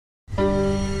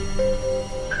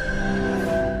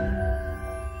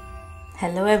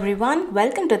Hello everyone,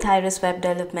 welcome to Thyris Web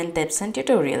Development Tips and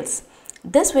Tutorials.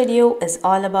 This video is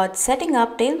all about setting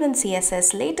up Tailwind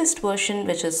CSS latest version,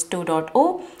 which is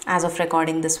 2.0 as of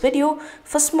recording this video,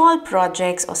 for small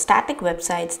projects or static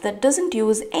websites that doesn't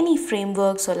use any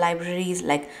frameworks or libraries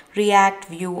like React,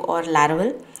 Vue or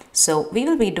Laravel. So we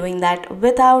will be doing that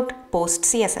without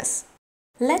PostCSS.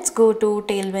 Let's go to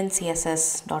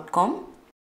tailwindcss.com.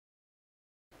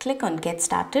 Click on Get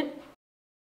Started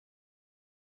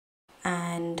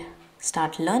and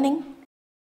start learning.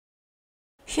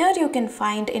 Here you can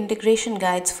find integration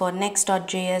guides for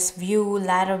Next.js, Vue,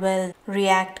 Laravel,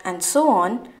 React and so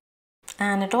on.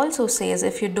 And it also says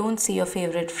if you don't see your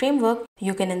favorite framework,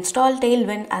 you can install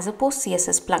Tailwind as a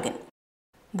PostCSS plugin.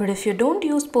 But if you don't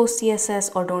use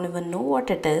PostCSS or don't even know what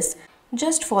it is,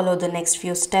 just follow the next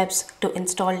few steps to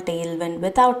install Tailwind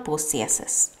without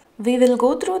PostCSS. We will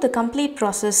go through the complete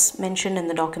process mentioned in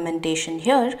the documentation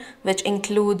here, which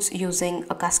includes using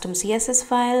a custom CSS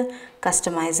file,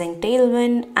 customizing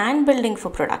Tailwind, and building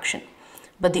for production.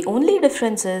 But the only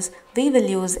difference is we will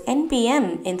use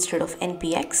npm instead of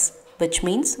npx, which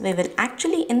means we will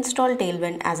actually install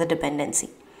Tailwind as a dependency.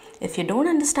 If you don't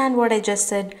understand what I just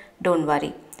said, don't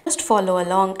worry. Just follow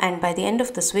along, and by the end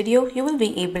of this video, you will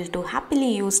be able to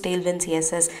happily use Tailwind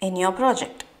CSS in your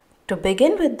project. To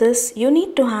begin with this, you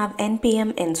need to have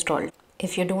npm installed.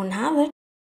 If you don't have it,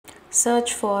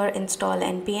 search for install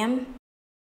npm.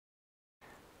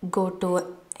 Go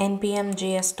to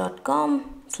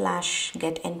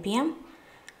npmjs.com/get-npm.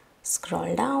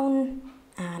 Scroll down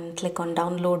and click on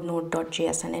download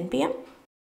node.js and npm.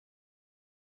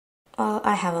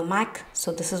 I have a Mac,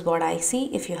 so this is what I see.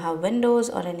 If you have Windows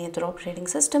or any other operating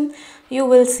system, you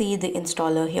will see the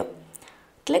installer here.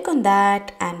 Click on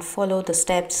that and follow the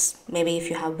steps. Maybe if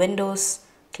you have Windows,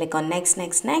 click on next,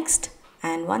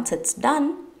 and once it's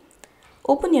done,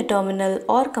 open your terminal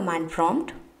or command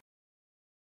prompt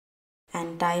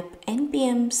and type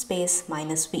npm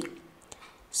 -v.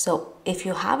 So if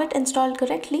you have it installed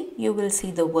correctly, you will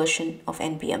see the version of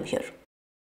npm here.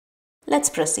 Let's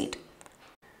proceed.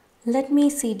 Let me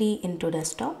cd into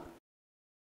desktop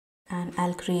and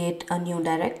I'll create a new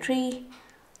directory,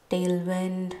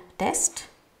 Tailwind test,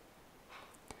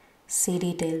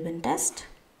 cd Tailwind test,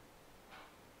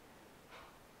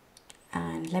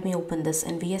 and let me open this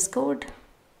in VS Code.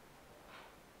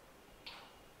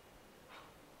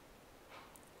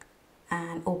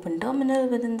 And open terminal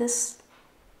within this.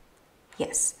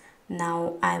 Yes,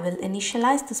 now I will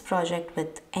initialize this project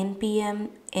with npm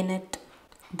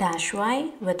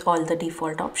init-y with all the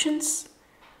default options.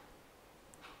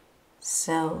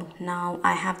 So now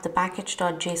I have the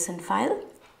package.json file.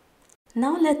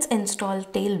 Now let's install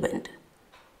Tailwind.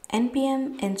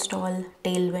 npm install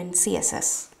Tailwind CSS.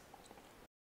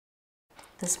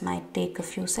 This might take a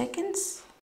few seconds.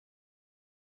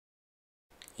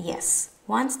 Yes,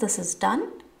 once this is done,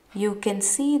 you can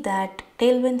see that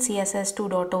Tailwind CSS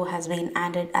 2.0 has been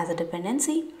added as a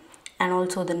dependency, and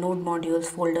also the node modules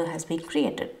folder has been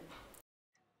created.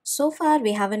 So far,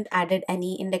 we haven't added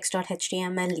any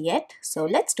index.html yet, so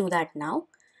let's do that now.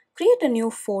 Create a new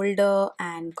folder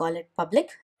and call it public.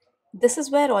 This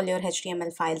is where all your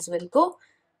HTML files will go.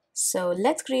 So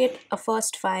let's create a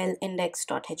first file,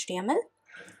 index.html,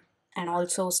 and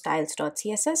also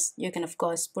styles.css. You can of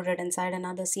course put it inside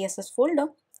another CSS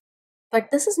folder,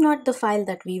 but this is not the file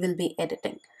that we will be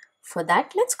editing. For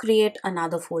that, let's create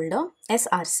another folder,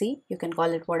 src, you can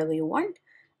call it whatever you want,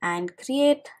 and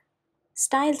create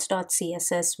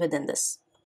styles.css within this.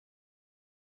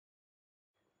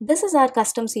 This is our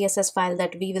custom CSS file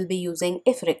that we will be using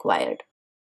if required.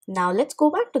 Now let's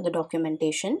go back to the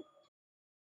documentation.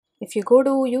 If you go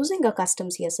to using a custom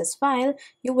CSS file,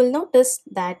 you will notice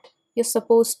that you're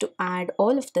supposed to add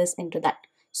all of this into that.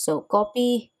 So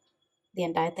copy the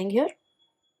entire thing here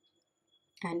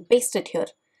and paste it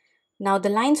here. Now the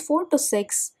lines 4 to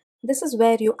 6, this is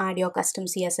where you add your custom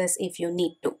CSS if you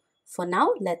need to. For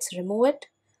now, let's remove it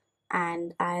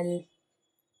and I'll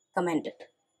comment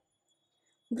it.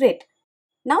 Great.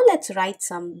 Now let's write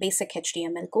some basic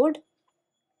HTML code.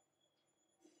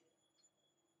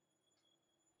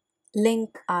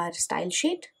 Link our style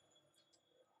sheet,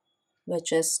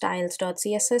 which is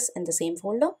styles.css in the same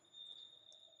folder.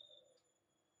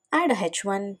 Add a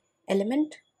h1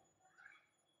 element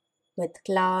with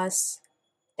class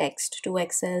text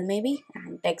 2xl maybe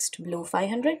and text blue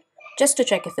 500 just to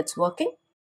check if it's working.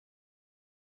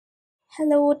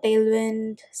 Hello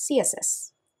Tailwind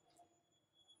CSS.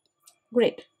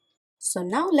 Great. So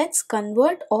now let's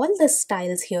convert all the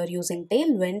styles here using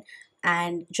Tailwind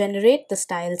and generate the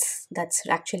styles that's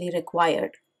actually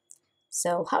required.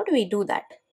 So how do we do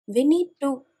that? We need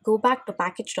to go back to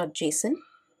package.json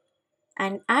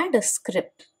and add a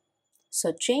script.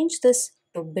 So change this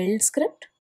to build script.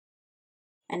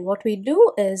 And what we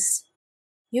do is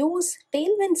use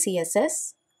Tailwind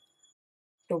CSS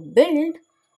to build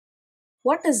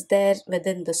what is there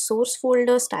within the source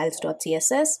folder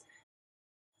styles.css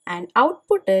and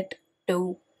output it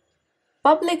to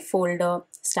public folder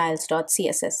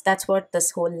styles.css. That's what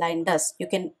this whole line does. You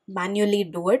can manually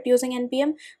do it using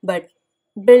npm, but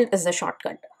build is the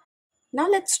shortcut. Now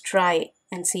let's try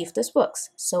and see if this works.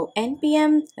 So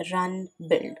npm run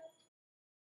build.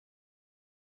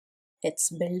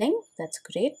 It's building, that's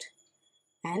great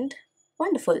and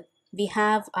wonderful. We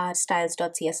have our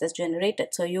styles.css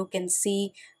generated. So you can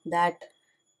see that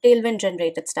Tailwind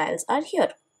generated styles are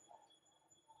here.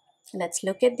 Let's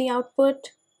look at the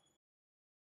output.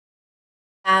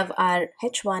 Have our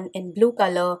h1 in blue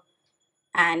color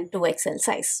and 2XL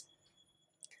size.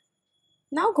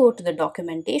 Now go to the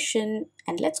documentation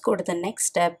and let's go to the next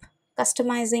step,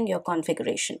 customizing your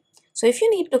configuration. So if you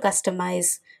need to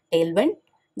customize Tailwind,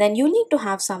 then you need to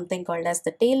have something called as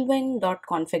the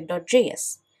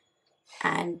tailwind.config.js.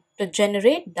 And to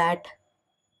generate that,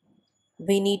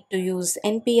 we need to use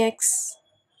npx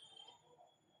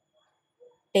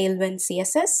Tailwind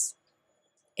CSS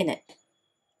init.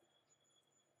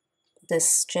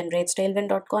 This generates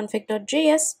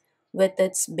tailwind.config.js with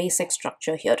its basic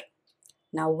structure here.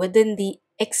 Now within the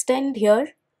extend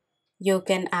here, you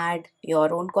can add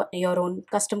your own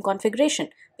custom configuration.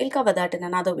 We'll cover that in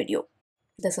another video.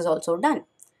 This is also done.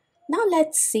 Now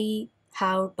let's see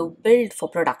how to build for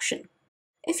production.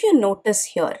 If you notice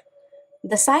here,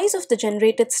 the size of the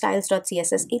generated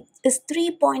styles.css is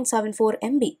 3.74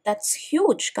 MB. That's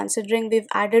huge considering we've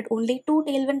added only 2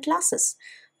 Tailwind classes,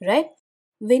 right?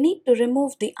 We need to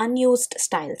remove the unused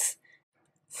styles.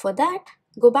 For that,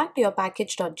 go back to your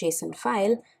package.json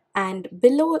file and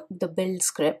below the build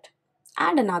script,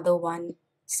 add another one,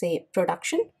 say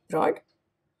production prod.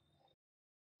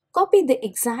 Copy the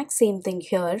exact same thing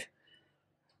here,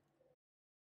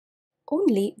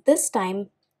 only this time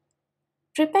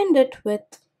prepend it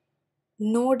with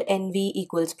node nv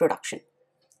equals production.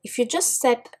 If you just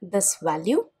set this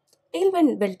value,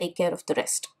 Tailwind will take care of the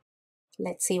rest.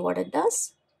 Let's see what it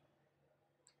does.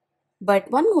 But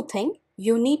one more thing,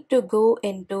 you need to go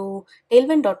into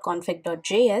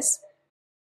tailwind.config.js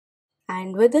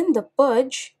and within the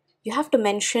purge, you have to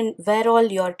mention where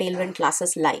all your Tailwind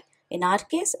classes lie. In our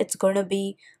case, it's going to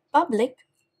be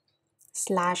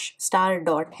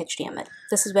public/star.html.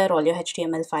 This is where all your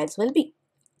HTML files will be.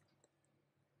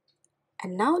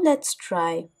 And now let's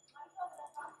try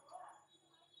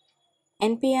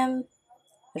npm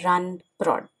run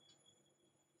prod.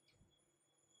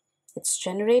 It's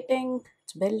generating,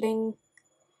 it's building,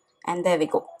 and there we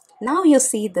go. Now you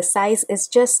see the size is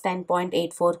just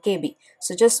 10.84 KB.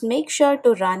 So just make sure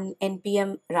to run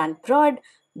npm run prod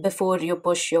before you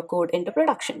push your code into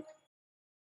production.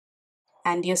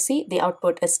 And you see the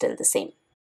output is still the same.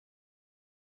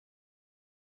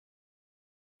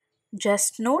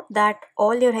 Just note that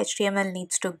all your HTML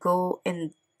needs to go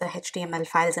in the HTML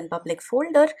files in public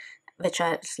folder, which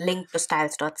are linked to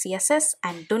styles.css,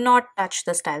 and do not touch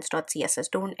the styles.css.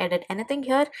 Don't edit anything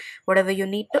here. Whatever you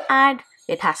need to add,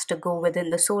 it has to go within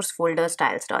the source folder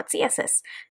styles.css.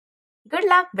 Good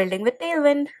luck building with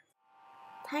Tailwind.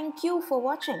 Thank you for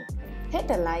watching. Hit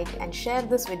a like and share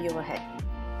this video ahead.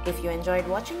 If you enjoyed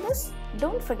watching this,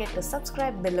 don't forget to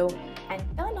subscribe below and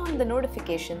turn on the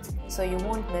notifications so you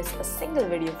won't miss a single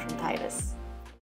video from Tyrus.